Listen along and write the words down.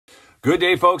Good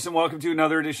day, folks, and welcome to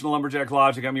another edition of Lumberjack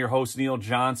Logic. I'm your host, Neil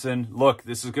Johnson. Look,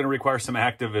 this is going to require some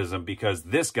activism because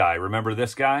this guy, remember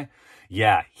this guy?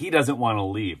 Yeah, he doesn't want to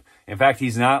leave. In fact,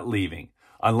 he's not leaving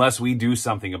unless we do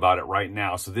something about it right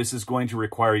now. So this is going to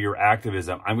require your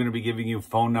activism. I'm going to be giving you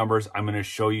phone numbers. I'm going to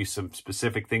show you some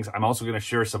specific things. I'm also going to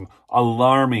share some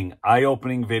alarming,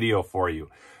 eye-opening video for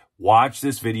you. Watch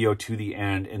this video to the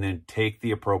end and then take the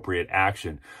appropriate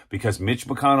action because Mitch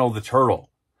McConnell, the turtle,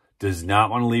 does not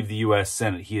want to leave the U.S.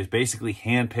 Senate. He has basically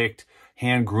handpicked,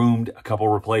 hand-groomed a couple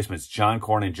replacements, John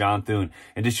Cornyn and John Thune.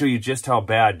 And to show you just how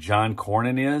bad John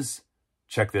Cornyn is,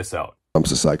 check this out.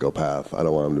 Trump's a psychopath. I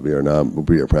don't want him to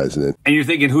be our president. And you're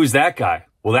thinking, who's that guy?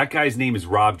 Well, that guy's name is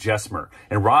Rob Jesmer.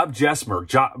 And Rob Jesmer,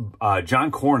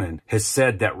 John Cornyn has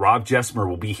said that Rob Jesmer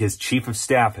will be his chief of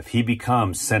staff if he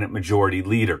becomes Senate Majority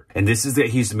Leader. And this is that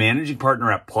he's managing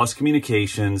partner at Plus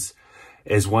Communications.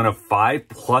 As one of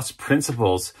 5+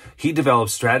 principles, he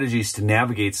develops strategies to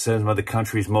navigate some of the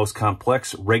country's most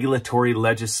complex regulatory,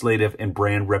 legislative, and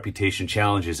brand reputation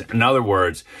challenges. In other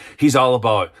words, he's all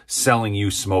about selling you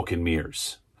smoke and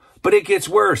mirrors. But it gets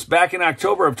worse. Back in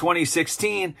October of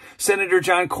 2016, Senator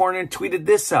John Cornyn tweeted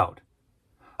this out.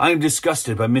 I am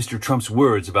disgusted by Mr. Trump's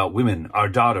words about women, our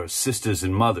daughters, sisters,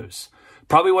 and mothers.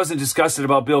 Probably wasn't disgusted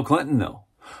about Bill Clinton, though.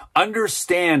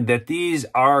 Understand that these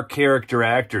are character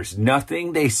actors.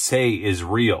 Nothing they say is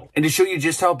real. And to show you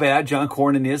just how bad John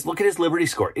Cornyn is, look at his Liberty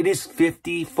score. It is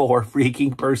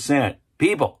 54%.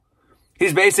 People,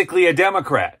 he's basically a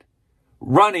Democrat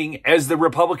running as the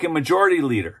Republican majority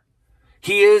leader.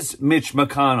 He is Mitch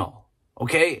McConnell,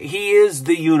 okay? He is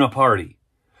the uniparty.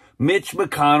 Mitch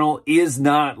McConnell is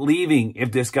not leaving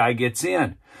if this guy gets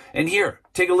in. And here,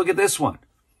 take a look at this one.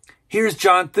 Here's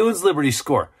John Thune's Liberty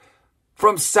score.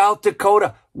 From South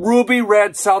Dakota, Ruby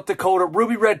Red, South Dakota,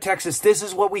 Ruby Red, Texas. This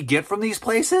is what we get from these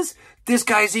places? This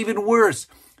guy's even worse.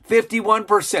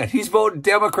 51%. He's voting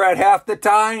Democrat half the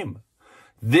time.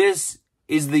 This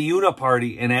is the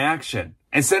uniparty in action.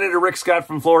 And Senator Rick Scott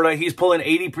from Florida, he's pulling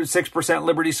 86%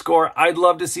 Liberty score. I'd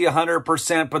love to see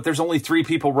 100%, but there's only 3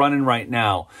 people running right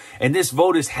now. And this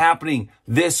vote is happening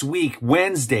this week,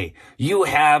 Wednesday. You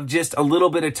have just a little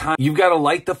bit of time. You've got to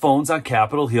light the phones on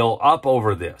Capitol Hill up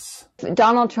over this.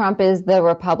 Donald Trump is the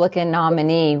Republican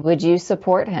nominee. Would you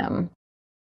support him?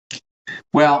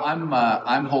 Well,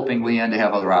 I'm hoping, Leanne, to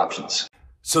have other options.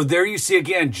 So there you see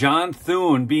again, John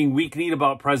Thune being weak-kneed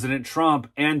about President Trump.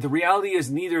 And the reality is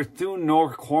neither Thune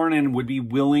nor Cornyn would be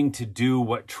willing to do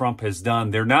what Trump has done.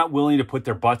 They're not willing to put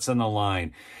their butts on the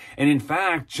line. And in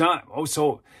fact,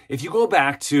 so if you go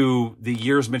back to the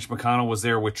years Mitch McConnell was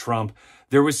there with Trump,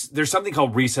 there's something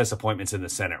called recess appointments in the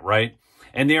Senate, right?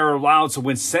 And they are allowed, so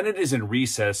when Senate is in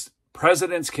recess,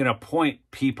 presidents can appoint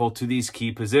people to these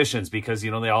key positions because, they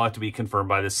all have to be confirmed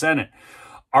by the Senate.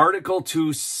 Article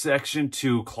 2, Section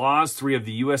 2, Clause 3 of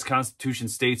the U.S. Constitution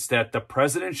states that the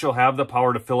president shall have the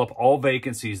power to fill up all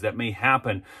vacancies that may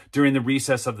happen during the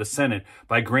recess of the Senate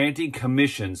by granting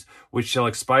commissions which shall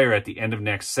expire at the end of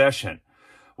next session.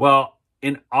 Well,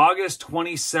 in August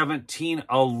 2017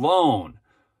 alone,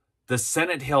 the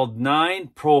Senate held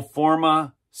 9 pro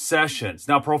forma sessions.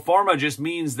 Now, pro forma just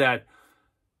means that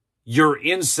you're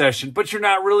in session, but you're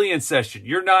not really in session.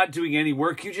 You're not doing any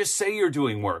work. You just say you're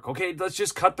doing work. Okay, let's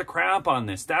just cut the crap on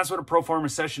this. That's what a pro forma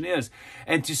session is.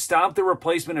 And to stop the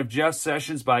replacement of Jeff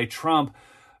Sessions by Trump,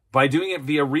 by doing it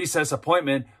via recess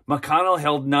appointment, McConnell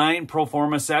held 9 pro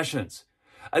forma sessions.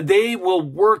 They will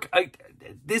work.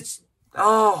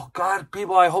 Oh, God,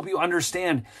 people, I hope you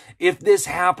understand. If this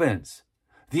happens,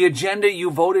 the agenda you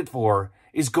voted for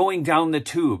is going down the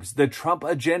tubes. The Trump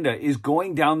agenda is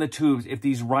going down the tubes if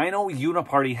these rhino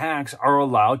uniparty hacks are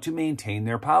allowed to maintain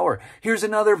their power. Here's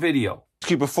another video.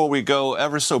 Before we go,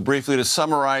 ever so briefly, to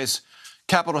summarize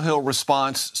Capitol Hill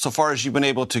response, so far as you've been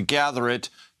able to gather it,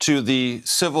 to the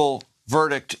civil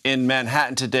verdict in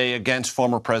Manhattan today against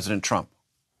former President Trump.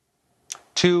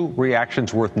 2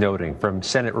 reactions worth noting from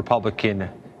Senate Republican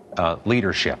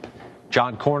leadership.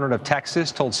 John Cornyn of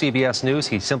Texas told CBS News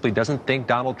he simply doesn't think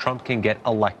Donald Trump can get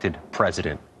elected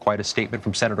president. Quite a statement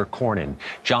from Senator Cornyn.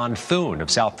 John Thune of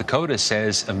South Dakota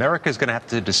says America is going to have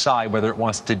to decide whether it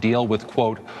wants to deal with,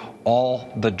 quote,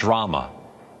 all the drama.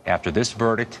 After this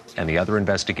verdict and the other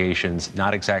investigations,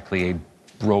 not exactly a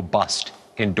robust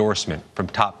endorsement from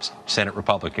top Senate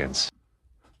Republicans.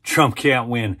 Trump can't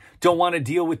win. Don't want to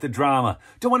deal with the drama.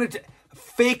 Don't want to...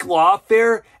 Fake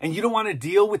lawfare, and you don't want to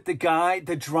deal with the guy,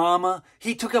 the drama.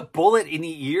 He took a bullet in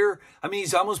the ear. I mean,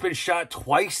 he's almost been shot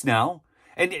twice now.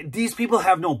 And these people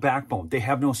have no backbone. They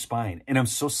have no spine. And I'm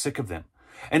so sick of them.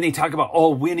 And they talk about,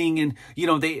 winning. And,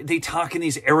 they talk in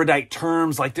these erudite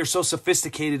terms like they're so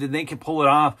sophisticated and they can pull it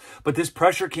off. But this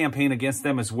pressure campaign against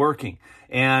them is working.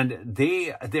 And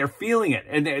they're feeling it.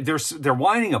 And they're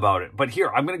whining about it. But here,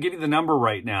 I'm going to give you the number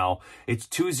right now. It's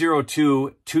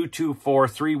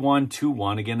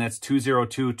 202-224-3121. Again, that's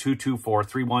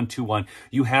 202-224-3121.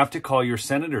 You have to call your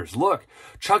senators. Look,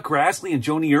 Chuck Grassley and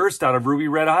Joni Ernst out of Ruby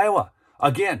Red, Iowa.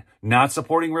 Again, not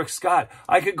supporting Rick Scott.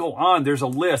 I could go on. There's a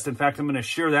list. In fact, I'm going to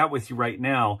share that with you right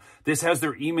now. This has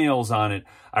their emails on it.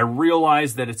 I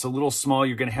realize that it's a little small.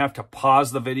 You're going to have to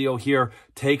pause the video here,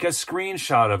 take a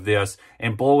screenshot of this,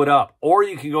 and blow it up. Or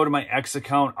you can go to my X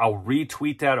account. I'll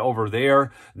retweet that over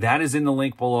there. That is in the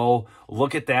link below.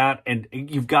 Look at that. And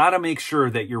you've got to make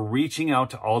sure that you're reaching out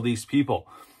to all these people.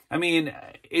 I mean,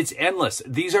 it's endless.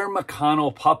 These are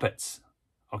McConnell puppets,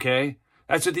 okay?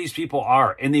 That's what these people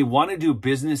are. And they want to do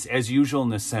business as usual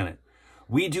in the Senate.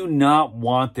 We do not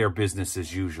want their business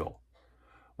as usual.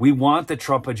 We want the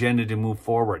Trump agenda to move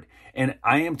forward. And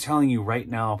I am telling you right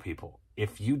now, people,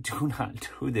 if you do not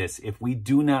do this, if we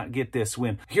do not get this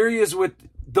win, here he is with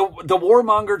the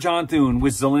warmonger John Thune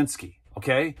with Zelensky,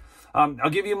 okay? I'll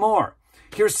give you more.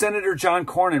 Here's Senator John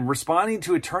Cornyn responding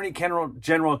to Attorney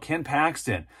General Ken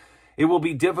Paxton. It will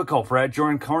be difficult for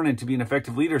John Cornyn to be an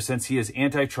effective leader since he is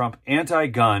anti-Trump,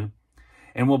 anti-gun,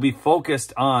 and will be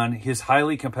focused on his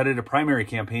highly competitive primary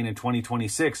campaign in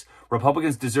 2026.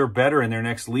 Republicans deserve better in their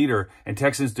next leader, and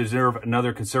Texans deserve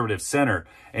another conservative senator.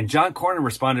 And John Cornyn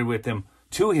responded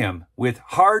to him with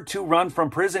hard to run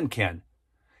from prison, Ken.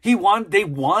 They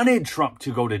wanted Trump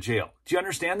to go to jail. Do you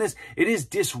understand this? It is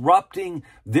disrupting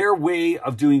their way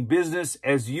of doing business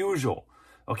as usual.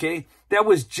 Okay? That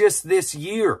was just this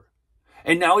year.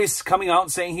 And now he's coming out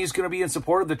and saying he's going to be in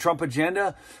support of the Trump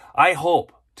agenda. I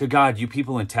hope to God, you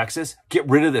people in Texas, get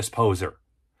rid of this poser.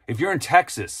 If you're in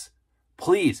Texas,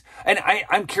 please. And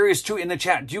I'm curious too in the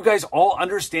chat, do you guys all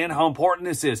understand how important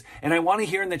this is? And I want to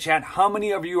hear in the chat how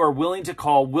many of you are willing to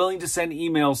call, willing to send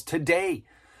emails today,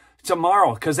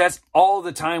 tomorrow, because that's all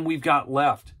the time we've got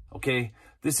left. Okay,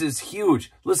 this is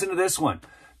huge. Listen to this one.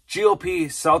 GOP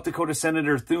South Dakota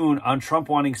Senator Thune on Trump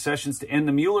wanting Sessions to end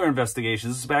the Mueller investigation.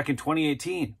 This is back in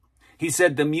 2018. He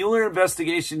said the Mueller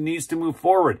investigation needs to move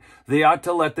forward. They ought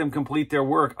to let them complete their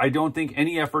work. I don't think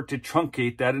any effort to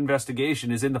truncate that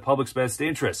investigation is in the public's best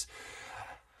interest.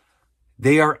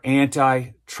 They are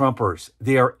anti-Trumpers.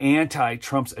 They are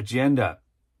anti-Trump's agenda.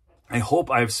 I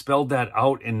hope I've spelled that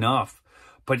out enough.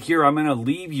 But here, I'm going to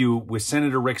leave you with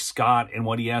Senator Rick Scott and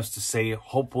what he has to say.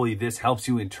 Hopefully, this helps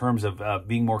you in terms of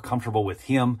being more comfortable with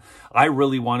him. I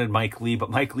really wanted Mike Lee, but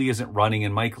Mike Lee isn't running,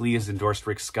 and Mike Lee has endorsed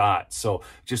Rick Scott. So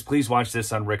just please watch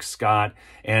this on Rick Scott.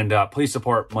 And please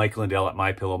support Mike Lindell at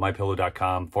MyPillow,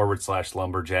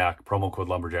 mypillow.com/lumberjack. Promo code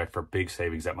lumberjack for big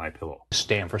savings at MyPillow.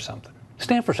 Stand for something.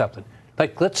 Stand for something.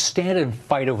 Like, let's stand and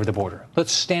fight over the border.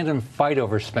 Let's stand and fight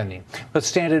over spending. Let's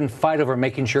stand and fight over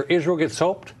making sure Israel gets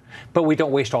helped, but we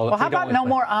don't waste all of it. Well, how about no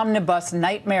more omnibus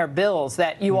nightmare bills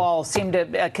that you all seem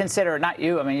to consider? Not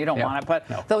you. I mean, you don't want it,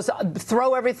 but those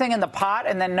throw everything in the pot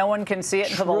and then no one can see it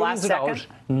until the last second.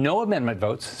 No amendment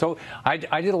votes. So I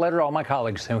did a letter to all my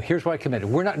colleagues saying, here's what I committed.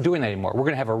 We're not doing that anymore. We're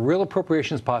going to have a real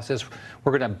appropriations process.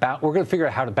 We're going to figure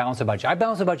out how to balance a budget. I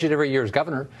balance a budget every year as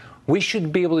governor. We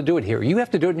should be able to do it here. You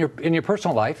have to do it in your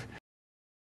personal life.